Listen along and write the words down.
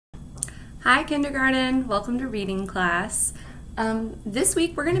Hi kindergarten, welcome to reading class. This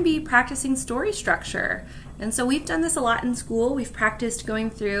week we're going to be practicing story structure. And so we've done this a lot in school. We've practiced going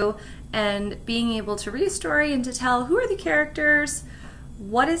through and being able to read a story and to tell who are the characters,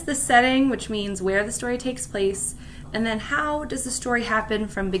 what is the setting, which means where the story takes place, and then how does the story happen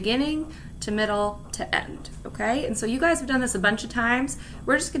from beginning to middle to end, okay? And so you guys have done this a bunch of times.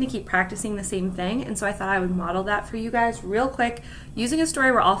 We're just going to keep practicing the same thing, and so I thought I would model that for you guys real quick using a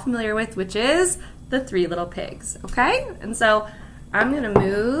story we're all familiar with, which is The Three Little Pigs, okay? And so I'm going to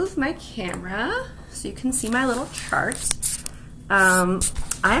move my camera so you can see my little chart. I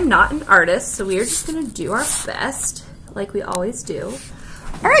am not an artist, so we're just going to do our best like we always do.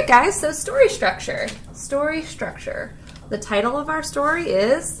 All right, guys, so story structure. Story structure. The title of our story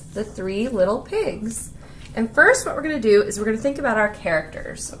is The Three Little Pigs. And first what we're going to do is we're going to think about our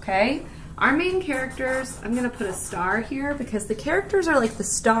characters, okay? Our main characters, I'm going to put a star here because the characters are like the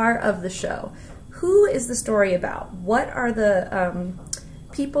star of the show. Who is the story about? What are the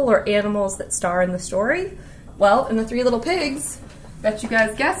people or animals that star in the story? Well, in The Three Little Pigs, bet you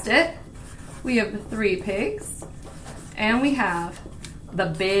guys guessed it, we have the three pigs and we have the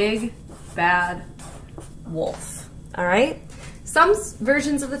big bad wolf. All right. Some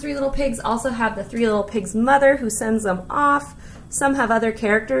versions of The Three Little Pigs also have the Three Little Pigs' mother who sends them off. Some have other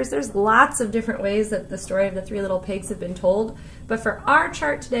characters. There's lots of different ways that the story of the Three Little Pigs have been told. But for our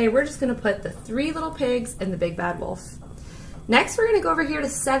chart today, we're just going to put the Three Little Pigs and the big bad wolf. Next, we're going to go over here to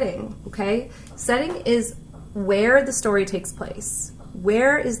setting. Okay. Setting is where the story takes place.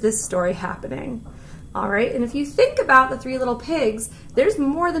 Where is this story happening? All right, and if you think about the Three Little Pigs, there's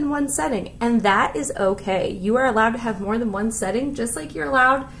more than one setting, and that is okay. You are allowed to have more than one setting, just like you're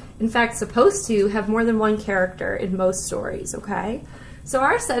allowed, in fact, supposed to have more than one character in most stories, okay? So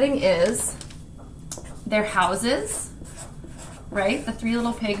our setting is their houses, right? The Three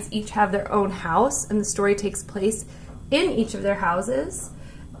Little Pigs each have their own house, and the story takes place in each of their houses.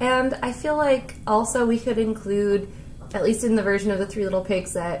 And I feel like also we could include, at least in the version of the Three Little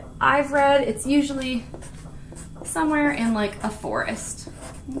Pigs that I've read, it's usually somewhere in like a forest,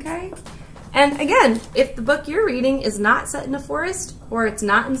 okay? And again, if the book you're reading is not set in a forest or it's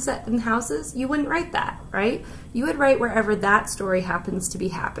not set in houses, you wouldn't write that, right? You would write wherever that story happens to be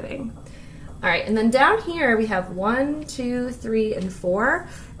happening. All right, and then down here we have 1, 2, 3, and 4,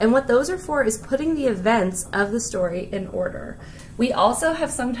 and what those are for is putting the events of the story in order. We also have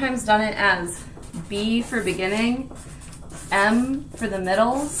sometimes done it as B for beginning, M for the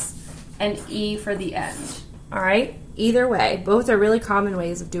middles, and E for the end. All right, either way, both are really common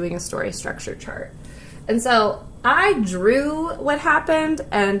ways of doing a story structure chart. And so I drew what happened,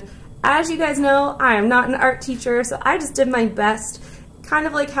 and as you guys know, I am not an art teacher, so I just did my best. Kind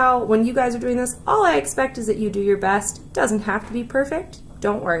of like how when you guys are doing this, all I expect is that you do your best. It doesn't have to be perfect.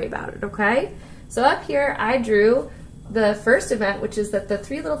 Don't worry about it, okay? So up here, I drew the first event, which is that the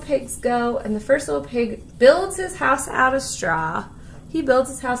Three Little Pigs go, and the first little pig builds his house out of straw. He builds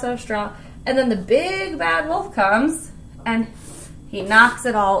his house out of straw, and then the big bad wolf comes, and he knocks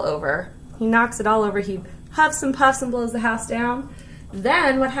it all over. He knocks it all over. He huffs and puffs and blows the house down.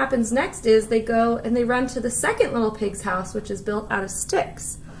 Then what happens next is they go and they run to the second little pig's house, which is built out of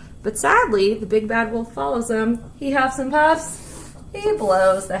sticks. But sadly, the big bad wolf follows him. He huffs and puffs. He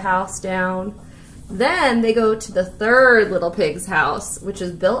blows the house down. Then they go to the third little pig's house, which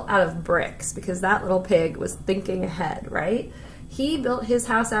is built out of bricks because that little pig was thinking ahead, right? He built his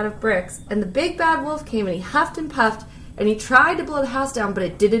house out of bricks, and the big bad wolf came and he huffed and puffed and he tried to blow the house down, but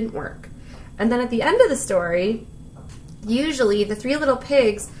it didn't work. And then at the end of the story, usually the Three Little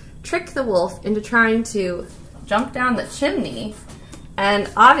Pigs trick the wolf into trying to jump down the chimney,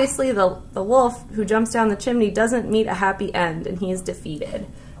 and obviously the wolf who jumps down the chimney doesn't meet a happy end and he's defeated.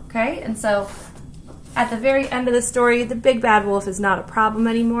 Okay, and so at the very end of the story, the big bad wolf is not a problem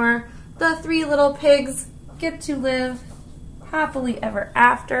anymore. The Three Little Pigs get to live happily ever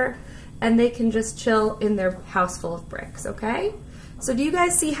after, and they can just chill in their house full of bricks, okay? So do you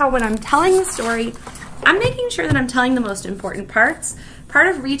guys see how when I'm telling the story, I'm making sure that I'm telling the most important parts? Part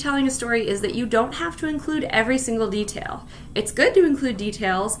of retelling a story is that you don't have to include every single detail. It's good to include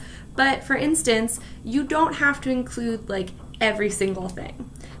details, but for instance, you don't have to include like every single thing.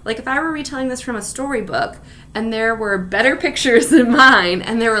 Like if I were retelling this from a storybook and there were better pictures than mine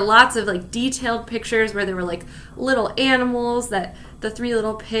and there were lots of like detailed pictures where there were like little animals that the Three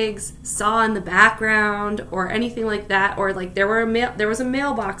Little Pigs saw in the background or anything like that, or like there was a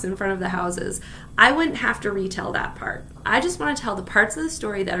mailbox in front of the houses, I wouldn't have to retell that part. I just want to tell the parts of the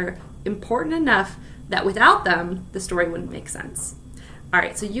story that are important enough that without them, the story wouldn't make sense. All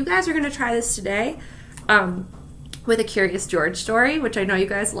right, so you guys are going to try this today. With a Curious George story, which I know you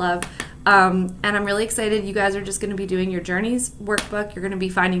guys love. And I'm really excited. You guys are just going to be doing your Journeys workbook. You're going to be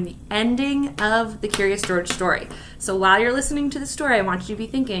finding the ending of the Curious George story. So while you're listening to the story, I want you to be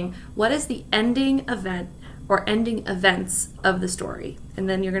thinking, what is the ending event or ending events of the story? And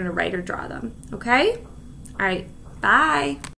then you're going to write or draw them. Okay? All right. Bye.